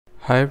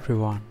Hi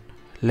everyone,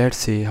 let's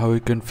see how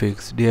we can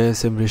fix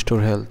DISM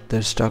Restore Health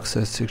that's stuck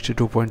at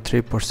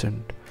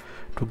 62.3%.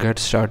 To get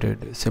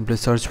started, simply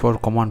search for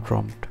command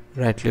prompt,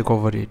 right click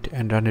over it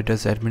and run it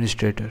as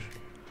administrator.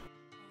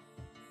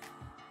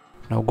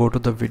 Now go to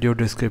the video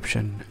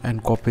description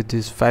and copy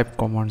these 5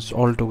 commands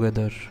all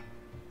together.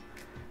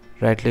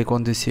 Right click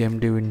on the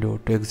CMD window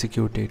to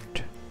execute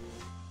it.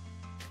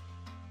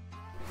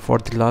 For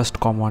the last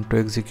command to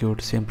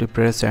execute, simply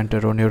press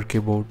enter on your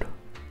keyboard.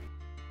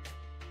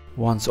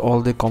 Once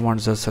all the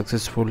commands are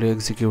successfully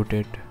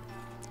executed,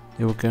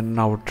 you can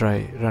now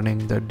try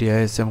running the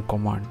DISM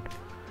command.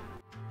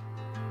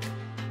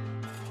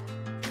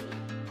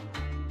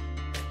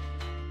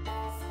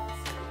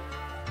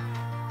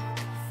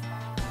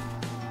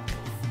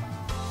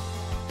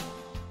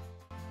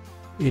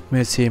 It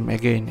may seem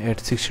again at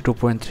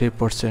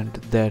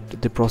 62.3%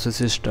 that the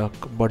process is stuck,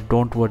 but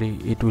don't worry,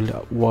 it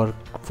will work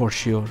for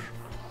sure.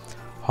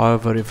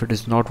 However, if it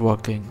is not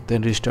working,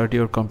 then restart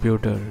your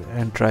computer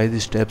and try the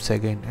steps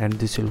again and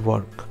this will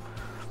work.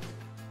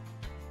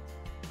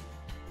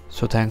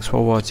 So thanks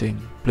for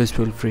watching. Please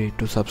feel free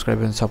to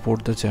subscribe and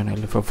support the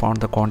channel if you found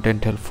the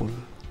content helpful.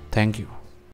 Thank you.